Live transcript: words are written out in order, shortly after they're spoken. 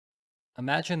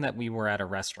Imagine that we were at a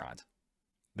restaurant.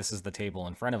 This is the table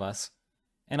in front of us,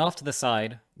 and off to the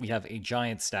side, we have a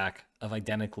giant stack of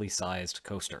identically sized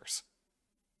coasters.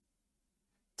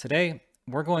 Today,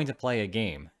 we're going to play a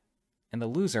game, and the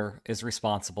loser is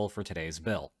responsible for today's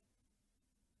bill.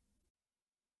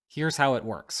 Here's how it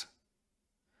works.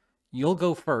 You'll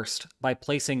go first by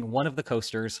placing one of the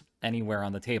coasters anywhere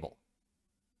on the table.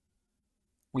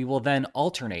 We will then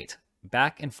alternate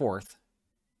back and forth,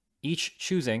 each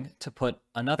choosing to put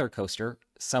another coaster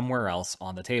somewhere else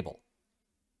on the table.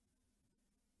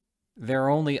 There are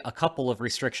only a couple of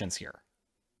restrictions here.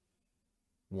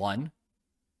 1.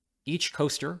 Each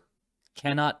coaster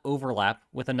cannot overlap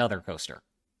with another coaster.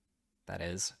 That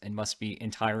is, it must be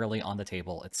entirely on the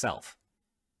table itself.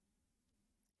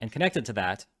 And connected to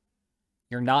that,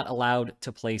 you're not allowed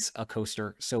to place a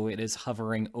coaster so it is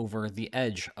hovering over the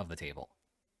edge of the table.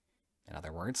 In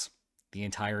other words, the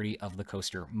entirety of the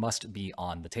coaster must be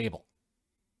on the table.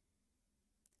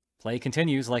 Play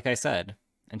continues, like I said,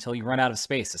 until you run out of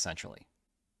space, essentially,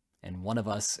 and one of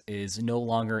us is no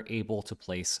longer able to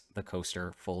place the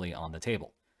coaster fully on the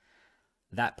table.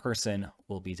 That person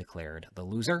will be declared the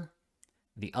loser,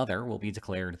 the other will be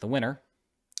declared the winner,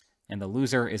 and the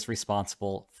loser is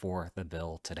responsible for the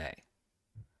bill today.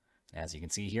 As you can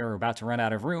see here, we're about to run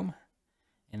out of room,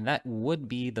 and that would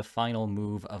be the final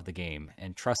move of the game.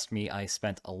 And trust me, I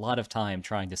spent a lot of time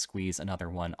trying to squeeze another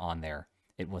one on there.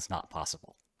 It was not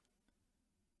possible.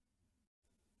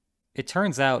 It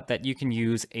turns out that you can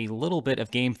use a little bit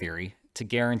of game theory to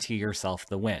guarantee yourself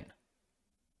the win.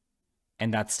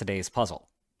 And that's today's puzzle.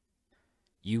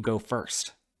 You go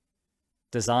first.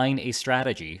 Design a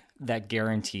strategy that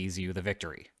guarantees you the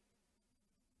victory.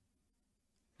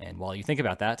 And while you think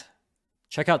about that,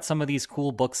 check out some of these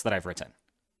cool books that I've written.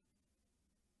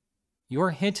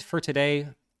 Your hint for today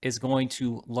is going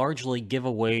to largely give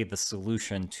away the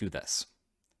solution to this.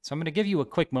 So I'm going to give you a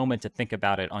quick moment to think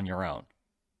about it on your own.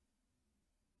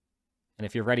 And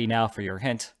if you're ready now for your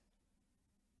hint,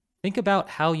 think about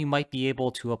how you might be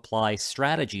able to apply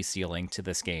strategy ceiling to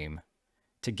this game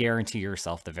to guarantee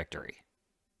yourself the victory.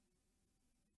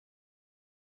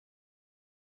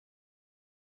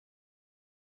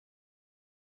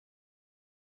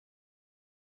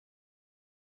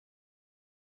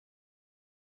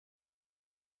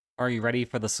 Are you ready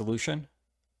for the solution?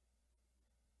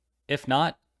 If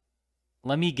not,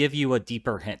 let me give you a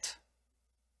deeper hint.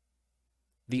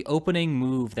 The opening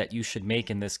move that you should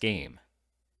make in this game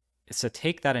is to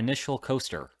take that initial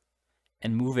coaster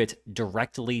and move it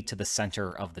directly to the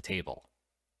center of the table.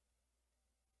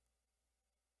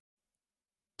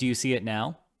 Do you see it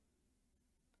now?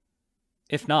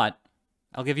 If not,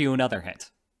 I'll give you another hint.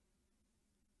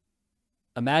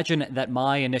 Imagine that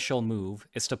my initial move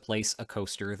is to place a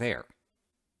coaster there.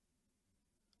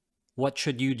 What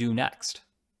should you do next?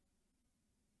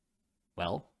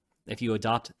 Well, if you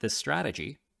adopt this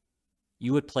strategy,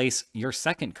 you would place your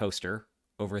second coaster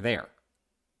over there.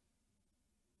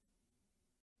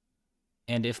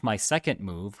 And if my second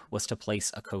move was to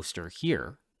place a coaster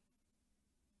here,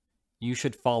 you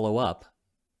should follow up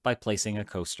by placing a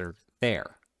coaster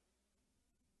there.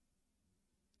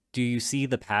 Do you see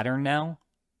the pattern now?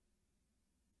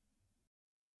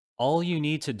 All you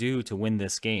need to do to win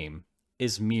this game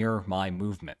is mirror my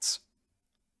movements.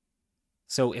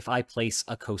 So if I place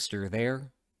a coaster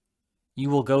there, you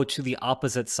will go to the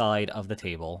opposite side of the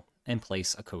table and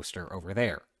place a coaster over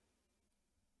there.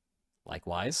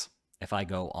 Likewise, if I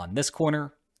go on this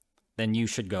corner, then you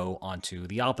should go onto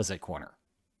the opposite corner.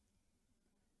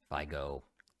 If I go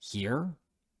here,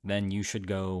 then you should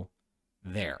go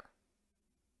there.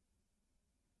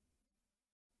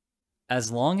 As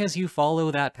long as you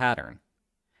follow that pattern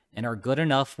and are good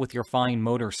enough with your fine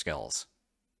motor skills,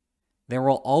 there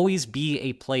will always be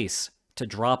a place to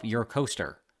drop your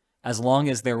coaster, as long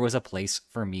as there was a place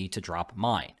for me to drop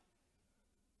mine.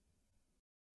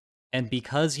 And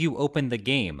because you opened the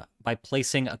game by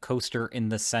placing a coaster in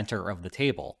the center of the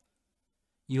table,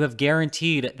 you have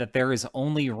guaranteed that there is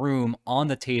only room on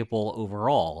the table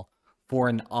overall for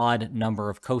an odd number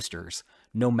of coasters,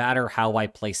 no matter how I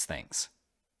place things.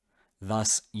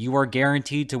 Thus, you are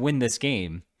guaranteed to win this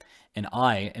game, and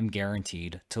I am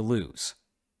guaranteed to lose.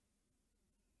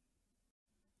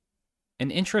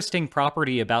 An interesting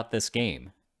property about this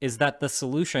game is that the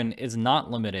solution is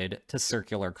not limited to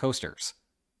circular coasters.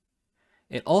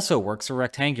 It also works for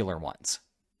rectangular ones.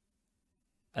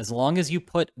 As long as you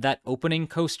put that opening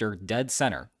coaster dead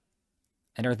center,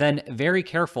 and are then very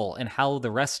careful in how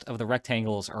the rest of the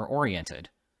rectangles are oriented,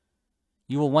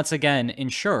 you will once again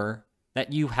ensure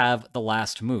that you have the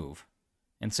last move,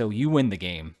 and so you win the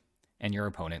game, and your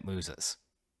opponent loses.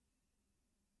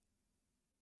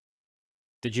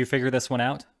 Did you figure this one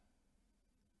out?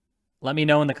 Let me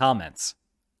know in the comments.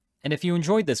 And if you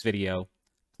enjoyed this video,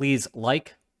 please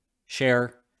like,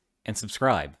 share, and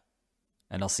subscribe.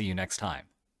 And I'll see you next time.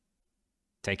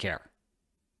 Take care.